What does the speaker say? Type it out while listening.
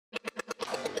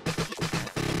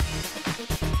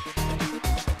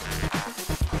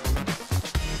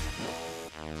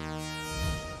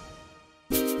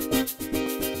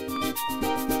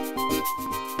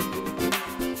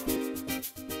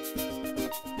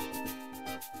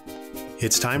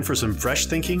It's time for some fresh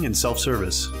thinking and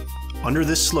self-service. Under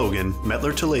this slogan,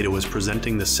 Mettler Toledo is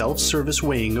presenting the self-service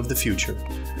weighing of the future,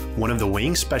 one of the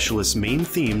weighing specialists' main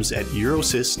themes at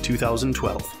EuroCIS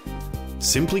 2012.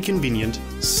 Simply convenient,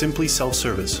 simply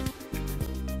self-service.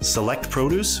 Select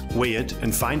produce, weigh it,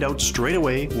 and find out straight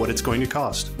away what it's going to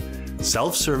cost.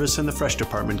 Self-service in the fresh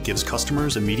department gives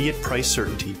customers immediate price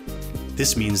certainty.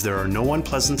 This means there are no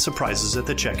unpleasant surprises at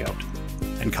the checkout,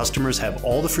 and customers have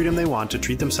all the freedom they want to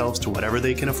treat themselves to whatever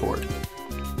they can afford.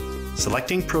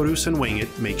 Selecting produce and weighing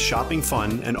it makes shopping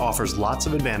fun and offers lots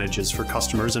of advantages for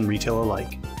customers and retail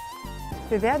alike.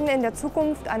 Wir werden in der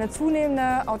Zukunft eine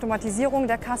zunehmende Automatisierung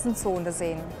der Kassenzone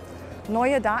sehen.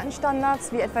 Neue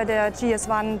Datenstandards wie etwa der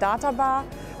GS1 Databar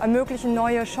ermöglichen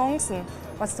neue Chancen,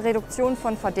 was die Reduktion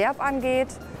von Verderb angeht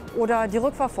oder die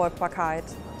Rückverfolgbarkeit.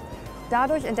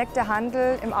 Dadurch entdeckt der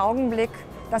Handel im Augenblick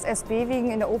das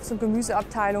SB-Wiegen in der Obst- und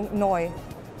Gemüseabteilung neu,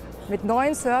 mit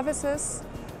neuen Services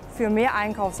für mehr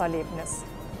Einkaufserlebnis.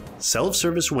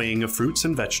 Self-service weighing of fruits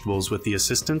and vegetables with the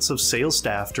assistance of sales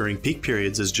staff during peak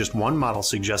periods is just one model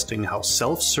suggesting how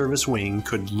self-service weighing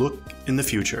could look in the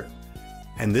future.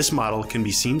 And this model can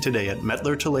be seen today at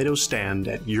Mettler Toledo's stand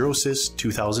at EuroCIS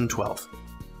 2012.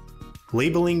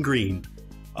 Labeling green,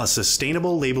 a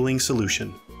sustainable labeling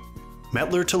solution.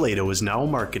 Mettler Toledo is now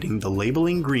marketing the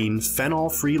Labeling Green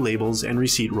phenol-free labels and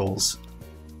receipt rolls.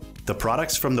 The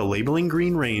products from the Labeling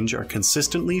Green range are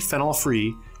consistently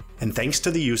phenol-free, and thanks to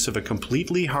the use of a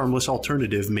completely harmless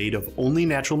alternative made of only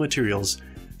natural materials,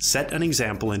 set an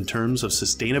example in terms of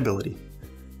sustainability.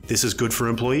 This is good for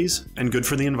employees and good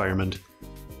for the environment.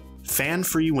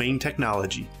 Fan-free weighing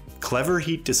technology, clever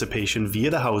heat dissipation via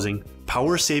the housing,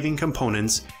 power-saving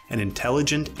components, and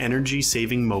intelligent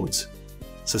energy-saving modes.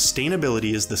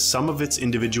 Sustainability is the sum of its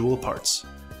individual parts.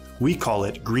 We call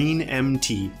it Green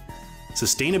MT.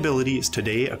 Sustainability is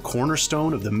today a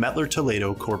cornerstone of the Mettler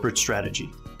Toledo corporate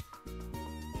strategy.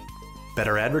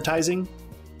 Better advertising,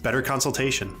 better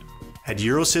consultation. At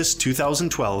EuroCIS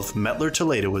 2012, Mettler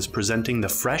Toledo is presenting the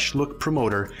Fresh Look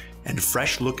Promoter and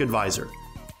Fresh Look Advisor,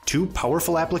 two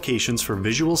powerful applications for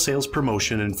visual sales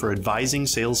promotion and for advising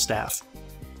sales staff.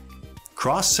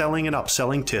 Cross-selling and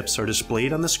upselling tips are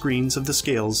displayed on the screens of the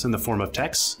scales in the form of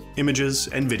text, images,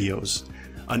 and videos,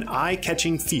 an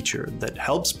eye-catching feature that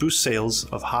helps boost sales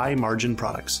of high-margin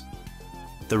products.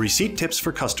 The receipt tips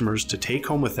for customers to take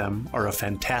home with them are a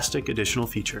fantastic additional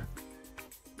feature.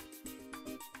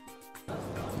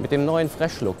 Mit dem neuen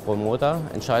Fresh Look Promoter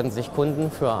entscheiden sich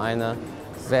Kunden für eine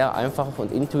sehr einfache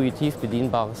und intuitiv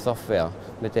bedienbare Software,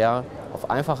 mit der auf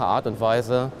einfache Art und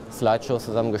Weise Slideshows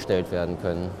zusammengestellt werden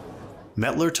können.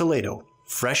 Mettler Toledo,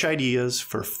 fresh ideas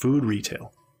for food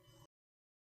retail.